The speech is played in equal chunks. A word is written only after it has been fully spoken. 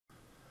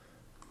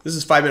This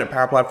is 5 Minute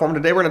Power Platform.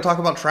 Today we're going to talk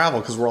about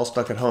travel because we're all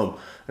stuck at home.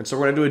 And so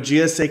we're going to do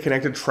a GSA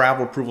connected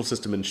travel approval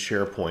system in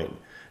SharePoint.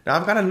 Now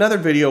I've got another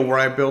video where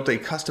I built a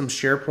custom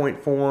SharePoint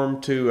form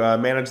to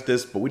manage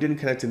this, but we didn't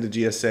connect into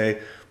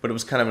GSA, but it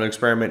was kind of an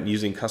experiment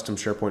using custom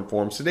SharePoint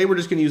forms. Today we're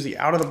just going to use the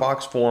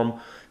out-of-the-box form,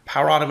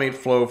 Power Automate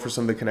Flow for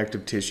some of the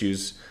connective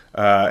tissues,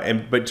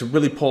 but to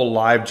really pull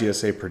live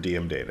GSA per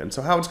diem data. And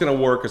so how it's going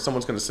to work is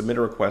someone's going to submit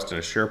a request in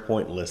a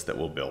SharePoint list that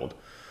we'll build.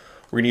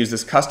 We're going to use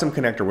this custom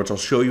connector, which I'll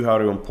show you how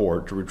to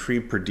import to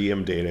retrieve per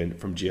diem data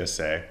from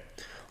GSA.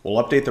 We'll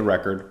update the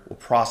record, we'll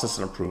process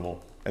an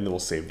approval, and then we'll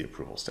save the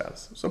approval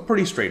status. So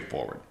pretty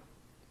straightforward.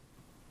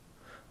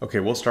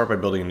 Okay, we'll start by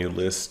building a new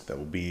list that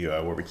will be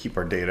where we keep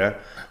our data.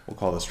 We'll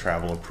call this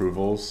travel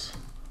approvals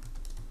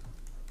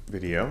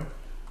video.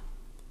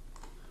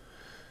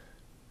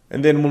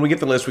 And then when we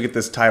get the list, we get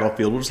this title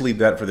field. We'll just leave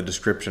that for the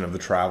description of the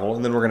travel.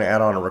 And then we're going to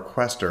add on a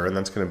requester, and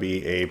that's going to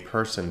be a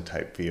person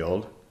type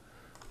field.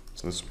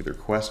 So this will be the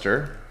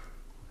requester.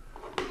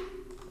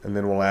 And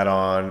then we'll add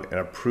on an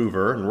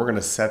approver, and we're going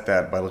to set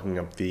that by looking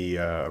up the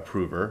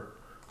approver.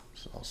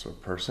 It's also a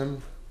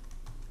person,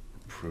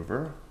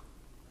 approver.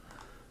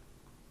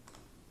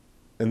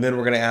 And then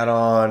we're going to add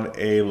on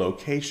a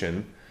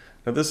location.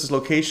 Now this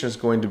location is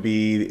going to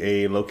be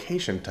a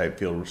location type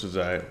field, which is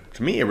to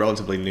me a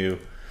relatively new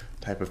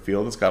type of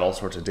field. It's got all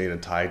sorts of data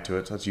tied to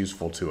it, so it's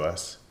useful to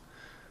us.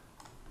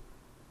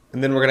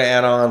 And then we're going to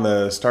add on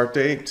the start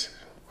date.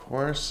 Of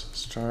course,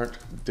 start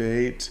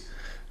date.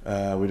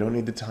 We don't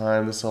need the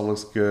time. This all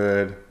looks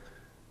good.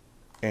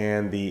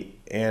 And the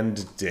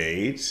end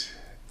date.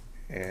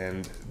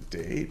 And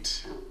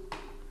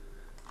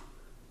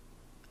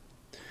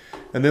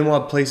then we'll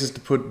have places to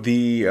put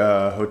the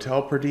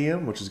hotel per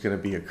diem, which is going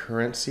to be a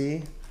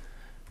currency.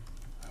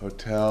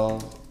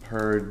 Hotel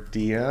per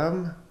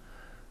diem.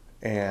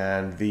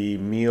 And the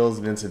meals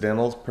and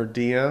incidentals per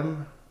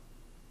diem,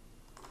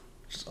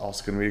 which is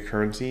also going to be a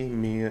currency.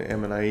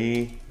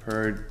 M&IE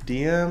per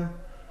diem.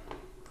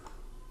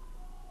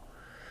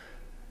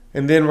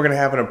 And then we're going to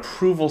have an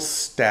approval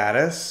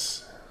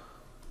status,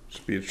 which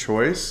should be a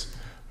choice.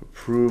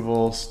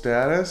 Approval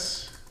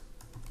status.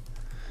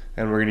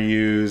 And we're going to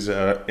use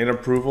in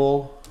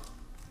approval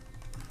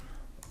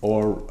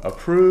or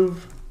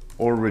approve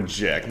or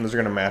reject. And those are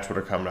going to match what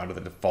are coming out of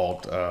the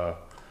default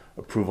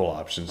approval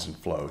options in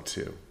Flow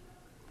too.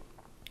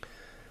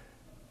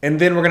 And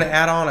then we're going to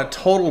add on a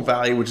total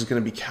value, which is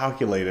going to be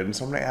calculated. And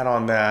so I'm going to add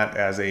on that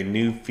as a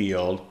new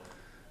field.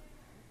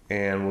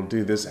 And we'll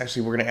do this.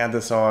 Actually, we're going to add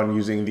this on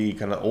using the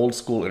kind of old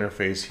school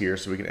interface here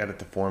so we can edit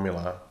the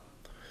formula.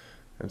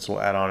 And so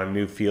we'll add on a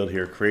new field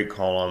here, create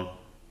column.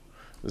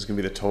 This is going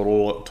to be the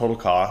total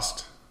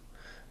cost.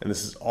 And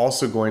this is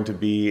also going to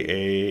be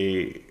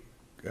a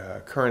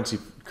currency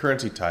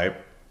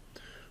type.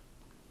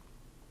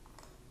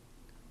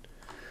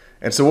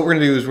 And so what we're going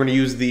to do is we're going to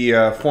use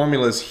the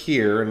formulas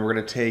here, and we're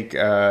going to take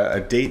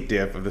a date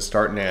diff of the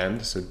start and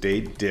end. So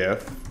date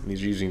diff, and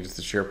these are using just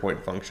the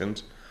SharePoint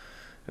functions.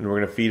 And we're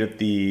going to feed it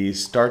the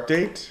start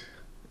date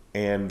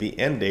and the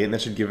end date, and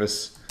that should give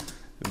us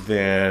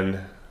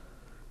then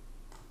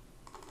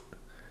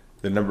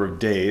the number of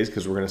days,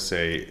 because we're going to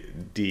say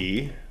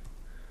D.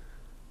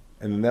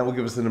 And then that will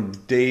give us the number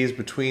of days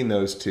between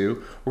those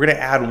two. We're going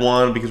to add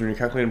one because when you're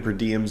calculating per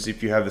diems,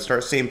 if you have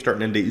the same start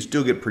and end date, you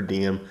still get per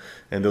diem,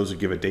 and those would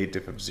give a date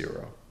diff of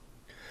 0.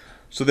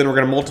 So then we're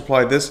going to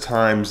multiply this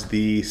times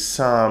the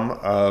sum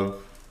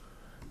of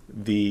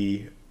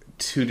the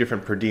two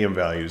different per diem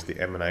values, the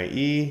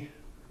M&IE,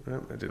 oh,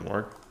 that didn't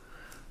work,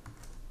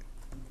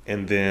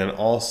 and then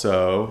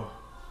also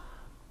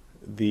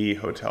the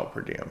hotel per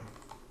diem.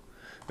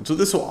 And so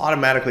this will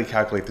automatically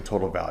calculate the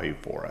total value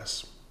for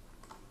us.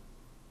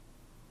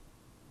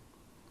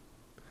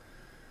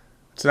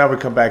 So now we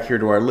come back here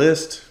to our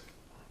list.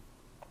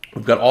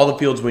 We've got all the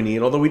fields we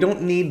need, although we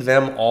don't need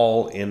them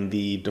all in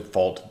the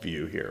default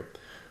view here.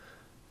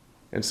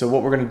 And so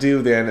what we're going to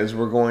do then is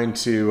we're going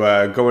to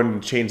go in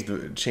and change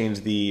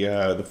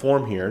the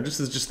form here. This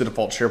is just the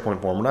default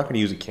SharePoint form. We're not going to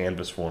use a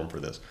Canvas form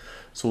for this.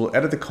 So we'll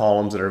edit the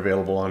columns that are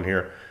available on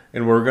here,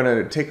 and we're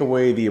going to take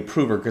away the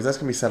approver because that's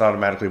going to be set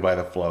automatically by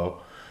the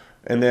flow.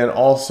 And then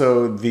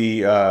also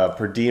the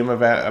per diem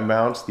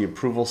amounts, the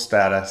approval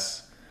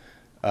status,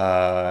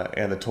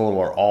 and the total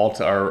are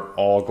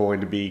all going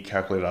to be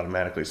calculated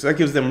automatically. So that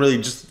gives them really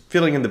just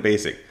filling in the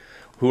basic.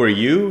 Who are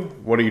you?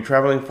 What are you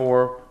traveling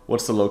for?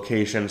 What's the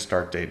location,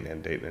 start date, and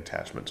end date, and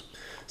attachments.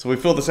 So we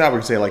fill this out. We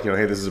can say like,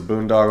 hey, this is a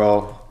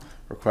boondoggle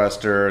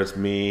requester. It's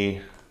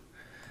me.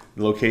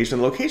 The location.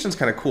 The location's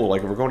kind of cool.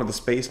 Like if we're going to the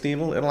Space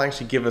Needle, it'll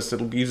actually give us.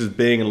 It uses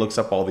Bing and looks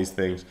up all these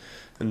things,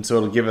 and so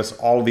it'll give us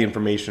all of the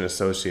information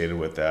associated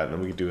with that. And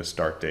then we can do a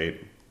start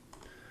date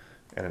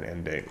and an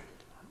end date.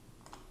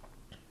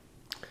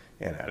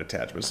 And add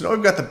attachments. So now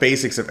we've got the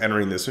basics of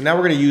entering this. So now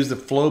we're going to use the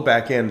Flow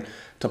backend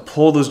to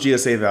pull those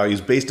GSA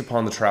values based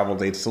upon the travel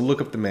dates, to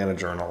look up the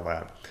manager and all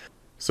that.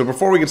 So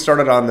before we get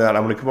started on that,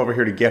 I'm going to come over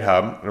here to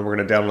GitHub, and we're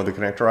going to download the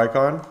connector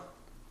icon.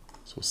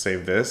 So we'll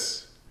save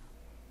this.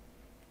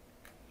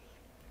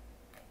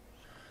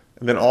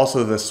 And then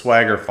also the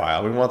Swagger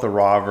file. We want the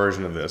raw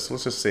version of this. So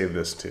let's just save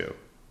this too.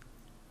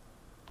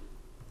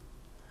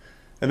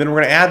 And then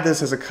we're going to add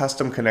this as a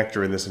custom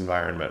connector in this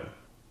environment.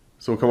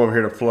 So we'll come over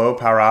here to Flow,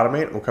 Power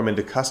Automate. We'll come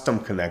into Custom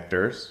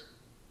Connectors.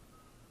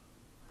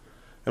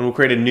 And we'll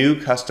create a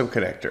new custom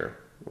connector.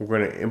 We're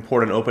going to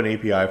import an Open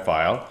API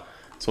file.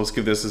 So let's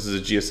give this as a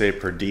GSA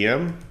per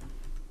Diem.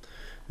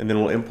 And then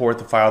we'll import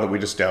the file that we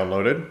just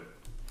downloaded.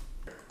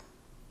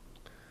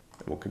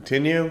 And we'll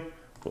continue.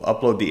 We'll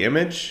upload the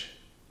image.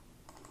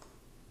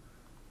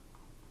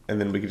 And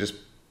then we can just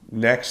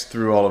next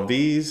through all of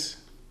these.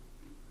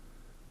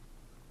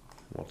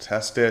 We'll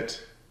test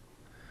it.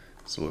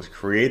 So let's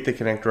create the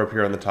connector up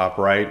here on the top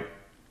right.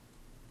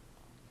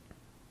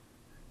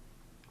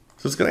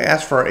 So it's going to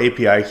ask for our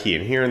API key.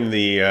 And here in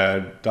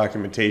the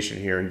documentation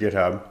here in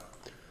GitHub,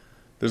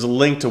 there's a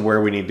link to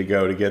where we need to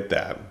go to get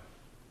that.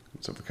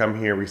 So if we come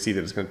here, we see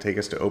that it's going to take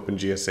us to Open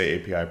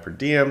GSA API per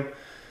Diem.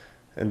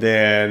 And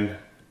then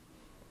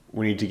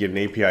we need to get an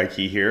API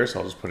key here. So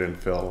I'll just put in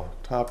Phil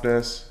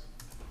Topness,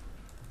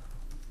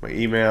 my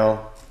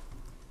email,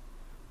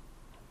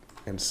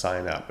 and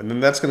sign up. And then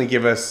that's going to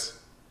give us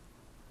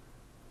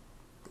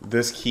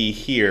this key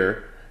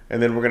here.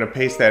 And then we're going to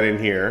paste that in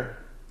here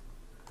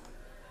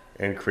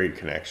and create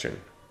connection.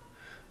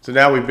 So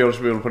now we'll be able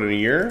to put in a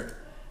year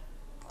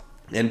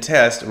and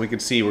test, and we can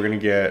see we're going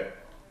to get,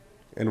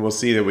 and we'll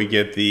see that we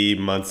get the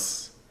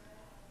months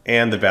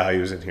and the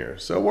values in here.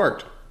 So it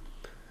worked.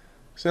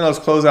 So now let's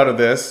close out of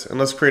this and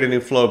let's create a new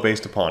flow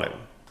based upon it.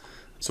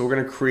 So we're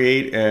going to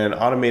create an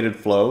automated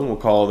flow, and we'll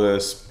call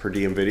this per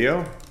diem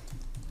video.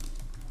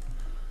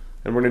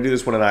 And we're going to do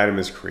this when an item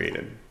is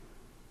created.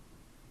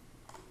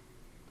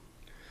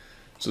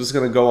 So this is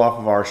going to go off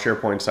of our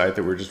SharePoint site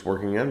that we're just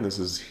working in. This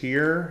is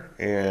here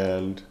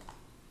and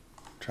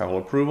travel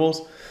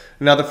approvals.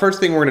 Now the first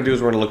thing we're going to do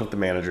is we're going to look up the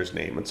manager's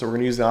name. And so we're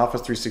going to use the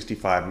Office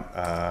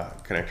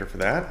 365 connector for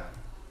that.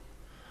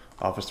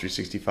 Office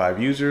 365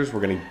 users,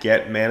 we're going to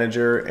get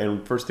manager,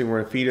 and first thing we're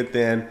going to feed it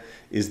then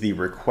is the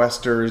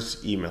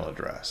requester's email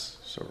address.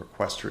 So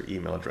requester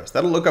email address.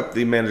 That'll look up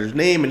the manager's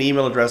name and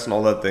email address and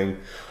all that thing.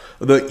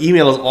 The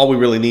email is all we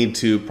really need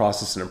to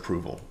process an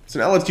approval. So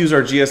now let's use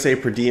our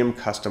GSA per diem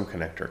custom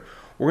connector.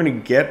 We're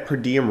going to get per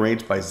diem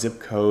rates by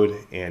zip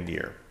code and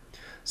year.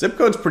 Zip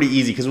code's pretty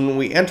easy because when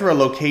we enter a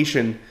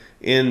location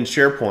in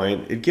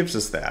SharePoint, it gives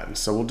us that. And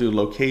so we'll do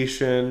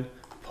location,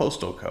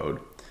 postal code.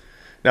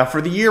 Now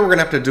for the year, we're going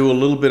to have to do a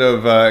little bit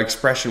of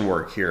expression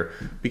work here,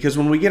 because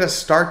when we get a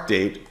start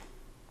date,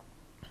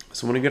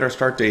 so when we get our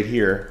start date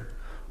here,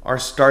 our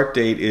start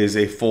date is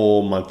a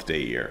full month,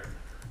 day, year.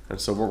 And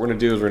so what we're going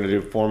to do is we're going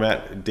to do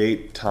format,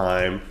 date,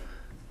 time,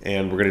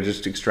 and we're going to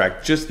just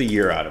extract just the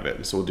year out of it.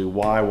 And so we'll do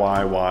Y,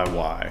 Y, Y,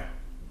 Y.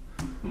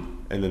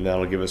 And then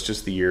that'll give us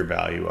just the year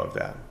value of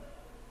that.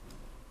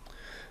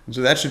 And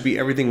so that should be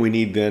everything we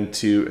need then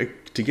to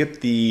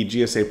get the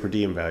GSA per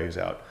diem values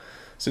out.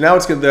 So now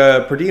it's good.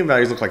 The per diem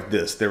values look like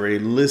this. They're a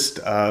list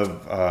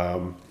of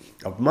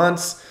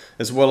months,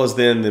 as well as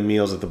then the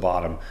meals at the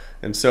bottom.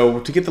 And so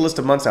to get the list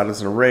of months out,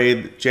 it's an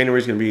array. January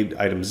is going to be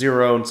item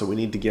 0, and so we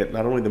need to get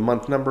not only the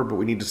month number, but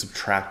we need to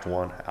subtract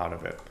 1 out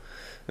of it.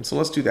 And so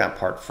let's do that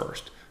part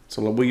first.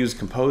 So we'll use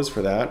compose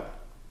for that,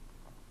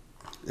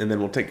 and then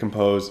we'll take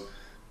compose,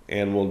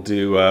 and we'll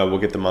do we'll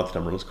get the month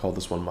number. Let's call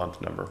this one month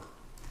number.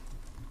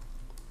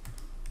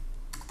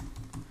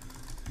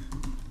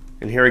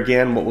 And here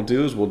again, what we'll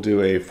do is we'll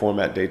do a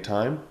format, date,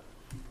 time.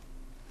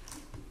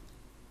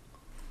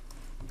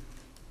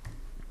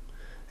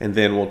 And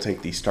then we'll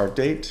take the start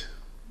date.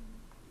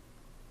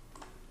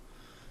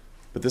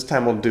 But this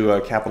time we'll do a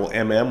capital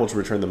MM, which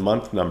will return the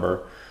month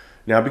number.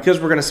 Now,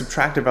 because we're going to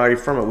subtract a value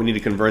from it, we need to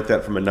convert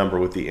that from a number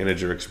with the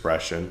integer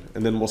expression.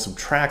 And then we'll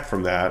subtract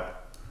from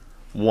that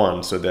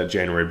 1 so that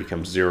January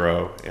becomes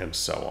 0 and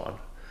so on.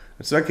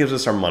 And so that gives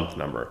us our month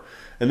number.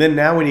 And then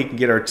now we need to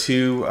get our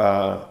two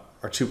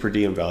per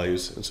diem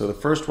values. And so the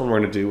first one we're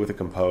going to do with a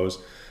compose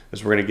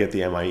is we're going to get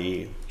the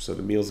MIE, so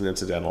the meals and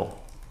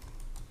incidental.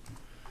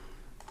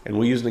 And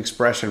we'll use an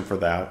expression for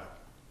that.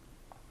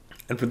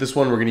 And for this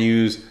one, we're going to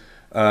use,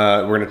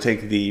 we're going to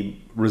take the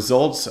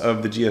results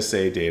of the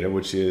GSA data,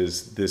 which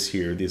is this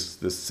here,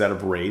 this set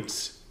of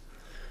rates.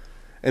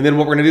 And then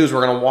what we're going to do is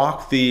we're going to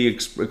walk the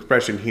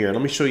expression here. And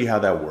let me show you how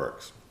that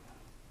works.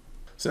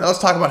 So now let's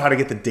talk about how to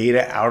get the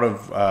data out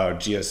of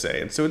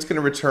GSA. And so it's going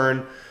to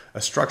return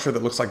a structure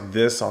that looks like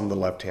this on the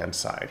left-hand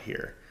side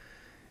here.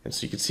 And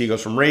so you can see it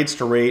goes from rates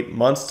to rate,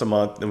 months to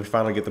month, then we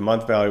finally get the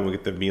month value, we'll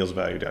get the meals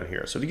value down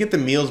here. So to get the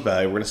meals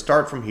value, we're going to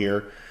start from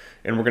here,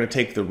 and we're going to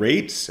take the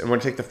rates, and we're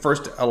going to take the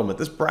first element.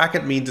 This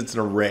bracket means it's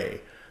an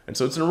array. And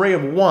so it's an array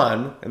of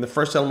 1, and the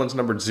first element's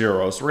numbered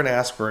 0, so we're going to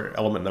ask for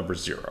element number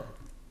 0.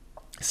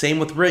 Same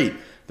with rate.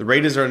 The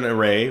rate is an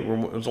array,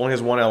 it only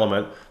has 1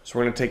 element, so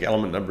we're going to take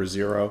element number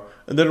 0,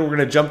 and then we're going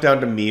to jump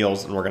down to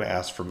meals, and we're going to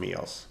ask for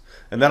meals.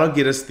 And that'll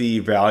get us the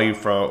value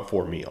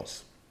for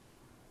meals.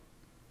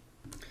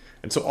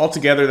 And so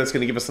altogether, that's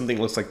going to give us something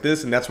that looks like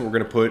this, and that's what we're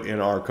going to put in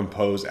our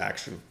compose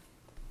action.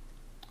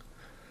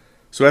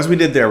 So as we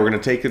did there, we're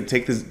going to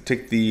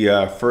take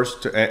the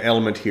first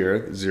element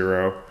here,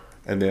 0,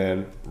 and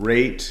then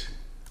rate,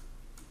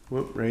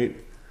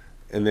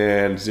 and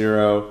then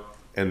 0,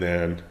 and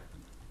then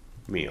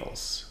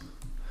meals.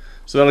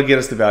 So that'll get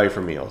us the value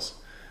for meals.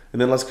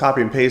 And then let's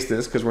copy and paste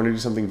this because we're going to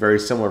do something very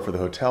similar for the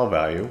hotel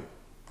value.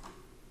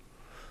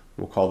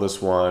 We'll call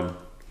this one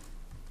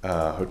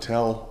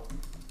hotel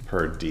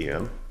per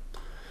diem.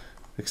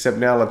 Except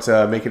now let's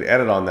make an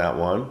edit on that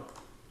one.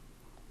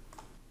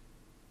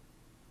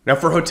 Now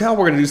for hotel,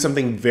 we're going to do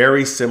something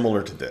very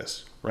similar to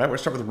this, right? We're going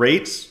to start with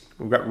rates.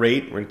 We've got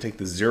rate. We're going to take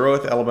the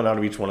 0th element out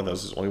of each one of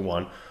those. There's only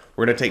one.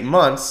 We're going to take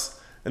months,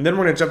 and then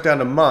we're going to jump down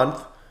to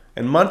month.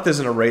 And month is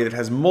an array that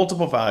has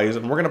multiple values,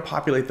 and we're going to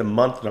populate the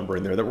month number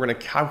in there that we're going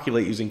to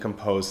calculate using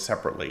compose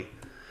separately.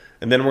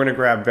 And then we're going to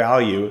grab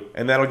value,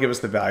 and that'll give us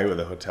the value of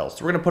the hotel.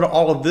 So we're going to put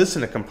all of this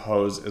in a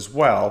compose as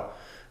well,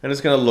 and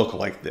it's going to look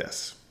like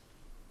this.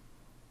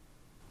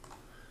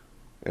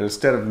 And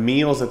instead of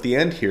meals at the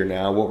end here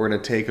now, what we're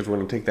going to take is we're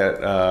going to take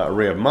that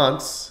array of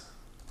months,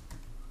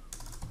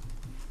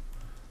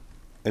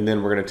 and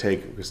then we're going to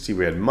take, we see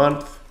we had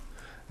month,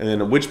 and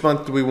then which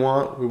month do we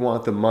want? We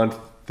want the month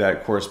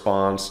that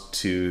corresponds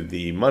to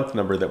the month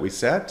number that we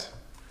set,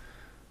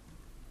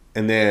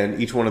 and then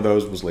each one of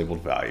those was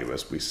labeled value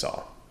as we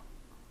saw.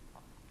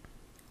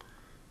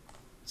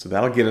 So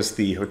that'll get us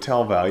the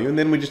hotel value, and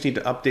then we just need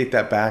to update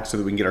that back so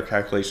that we can get our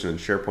calculation in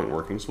SharePoint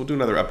working. So we'll do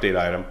another update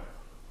item.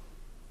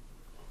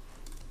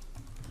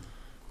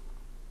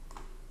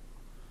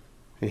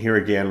 And here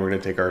again, we're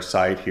going to take our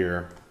site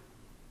here,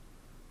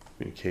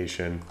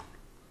 communication,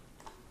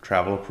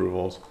 travel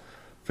approvals.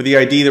 For the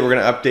ID that we're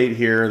going to update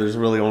here, there's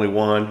really only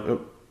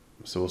one.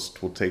 So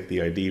we'll take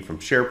the ID from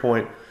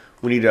SharePoint.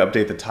 We need to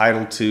update the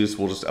title too, so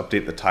we'll just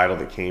update the title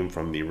that came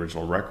from the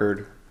original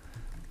record.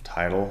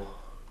 Title.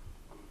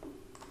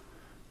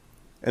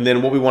 And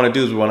then what we want to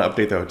do is we want to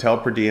update the hotel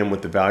per diem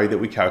with the value that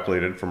we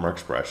calculated from our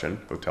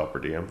expression, hotel per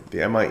diem,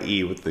 the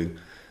MIE with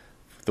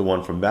the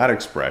one from that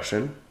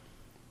expression,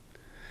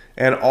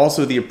 and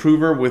also the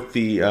approver with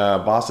the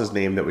boss's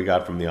name that we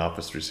got from the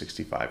Office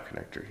 365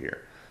 connector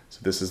here. So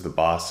this is the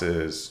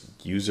boss's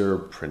user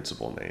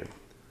principal name.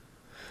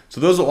 So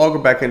those will all go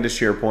back into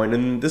SharePoint,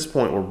 and at this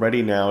point we're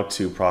ready now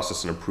to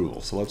process an approval.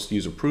 So let's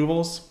use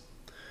approvals,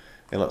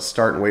 and let's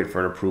start and wait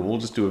for an approval. We'll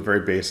just do a very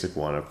basic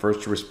one, a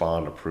first to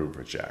respond, approve,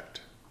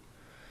 reject.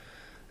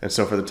 And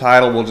so for the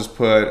title, we'll just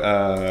put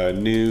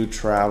new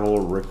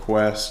travel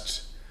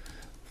request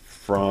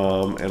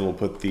from, and we'll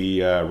put the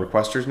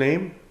requester's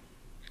name.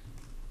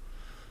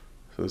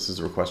 So this is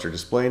the requester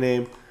display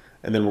name.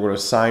 And then we're going to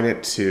assign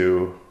it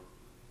to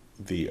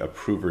the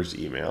approver's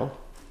email.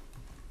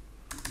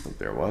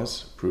 There it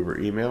was, approver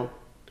email.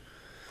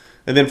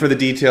 And then for the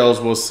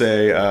details, we'll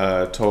say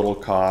total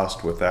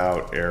cost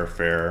without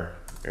airfare.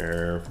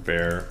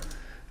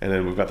 And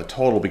then we've got the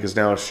total because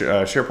now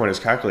SharePoint has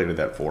calculated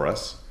that for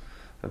us.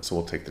 And so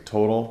we'll take the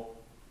total.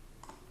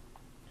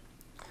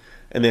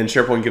 And then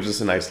SharePoint gives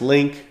us a nice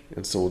link.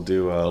 And so we'll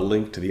do a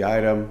link to the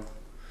item.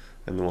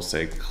 And then we'll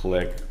say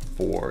click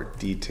for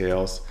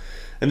details.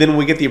 And then when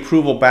we get the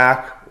approval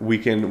back,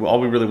 all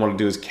we really want to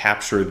do is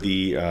capture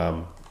the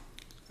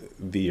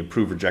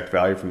approve reject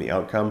value from the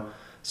outcome.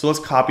 So let's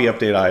copy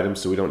update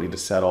items so we don't need to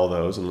set all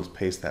those, and let's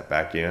paste that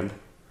back in.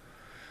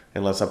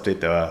 And let's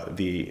update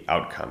the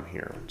outcome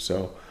here.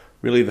 So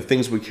really the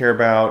things we care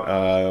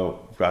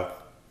about, we've got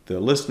the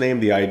list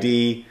name, the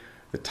ID,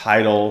 the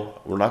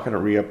title. We're not going to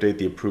re-update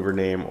the approver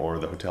name or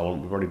the hotel.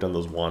 We've already done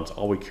those once.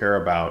 All we care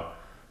about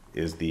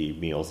is the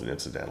meals and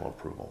incidental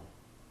approval.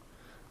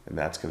 And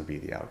that's going to be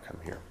the outcome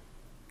here.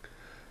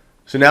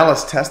 So now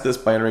let's test this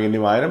by entering a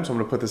new item. So I'm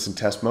going to put this in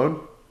test mode.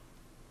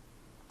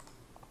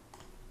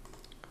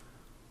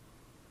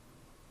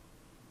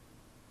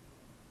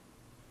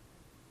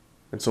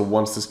 And so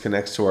once this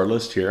connects to our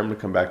list here, I'm going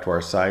to come back to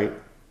our site.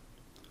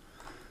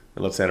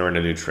 And let's enter in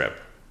a new trip.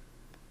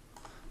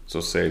 So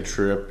say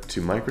trip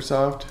to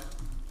Microsoft.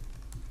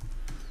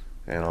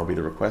 And I'll be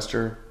the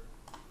requester.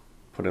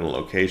 Put in a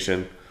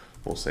location.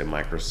 We'll say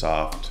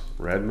Microsoft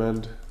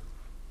Redmond.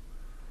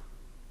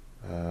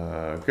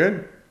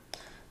 Good.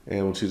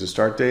 And we'll choose a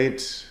start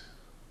date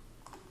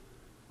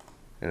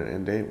and an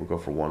end date. We'll go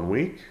for 1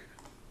 week.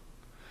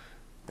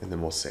 And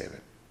then we'll save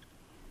it.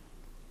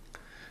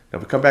 Now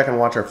if we come back and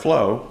watch our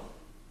flow,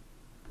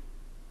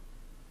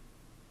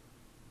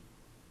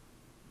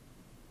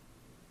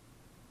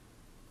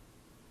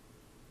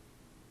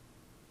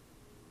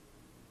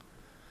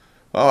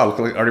 oh,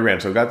 it already ran.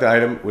 So we got the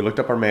item, we looked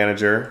up our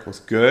manager, looks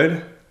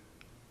good.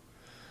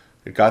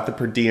 It got the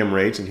per diem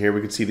rates, and here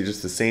we can see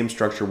just the same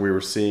structure we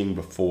were seeing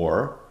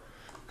before.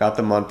 Got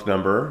the month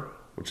number,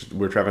 which is,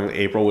 we're traveling in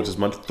April, which is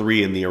month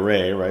 3 in the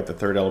array, right? The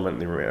third element in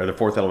the array, or the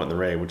fourth element in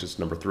the array, which is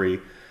number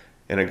 3.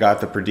 And it got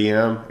the per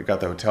diem, it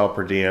got the hotel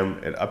per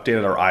diem, it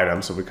updated our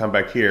items. So if we come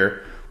back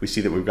here, we see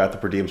that we've got the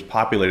per diems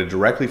populated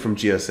directly from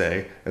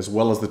GSA, as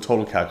well as the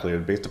total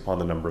calculated based upon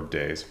the number of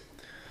days.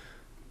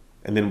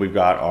 And then we've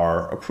got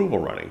our approval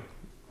running.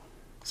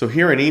 So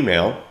here in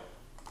email,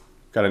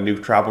 got a new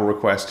travel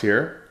request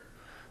here.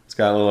 It's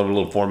got a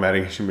little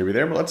formatting issue maybe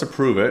there, but let's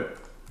approve it.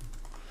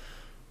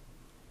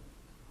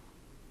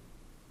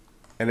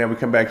 And then we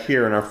come back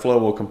here and our flow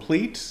will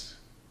complete.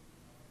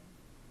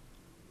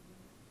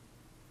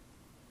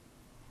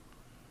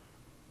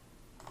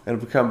 And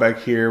if we come back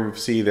here, we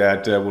see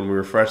that when we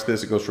refresh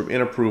this, it goes from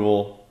in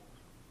approval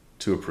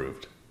to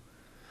approved.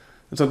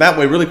 And so that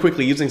way, really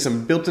quickly, using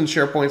some built-in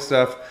SharePoint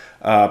stuff,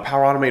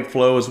 Power Automate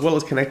Flow, as well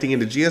as connecting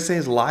into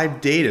GSA's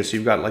live data. So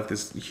you've got like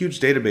this huge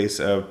database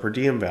of per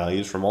diem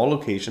values from all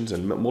locations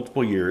and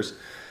multiple years.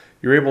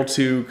 You're able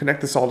to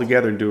connect this all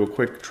together and do a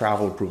quick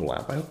travel approval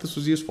app. I hope this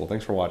was useful.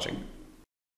 Thanks for watching.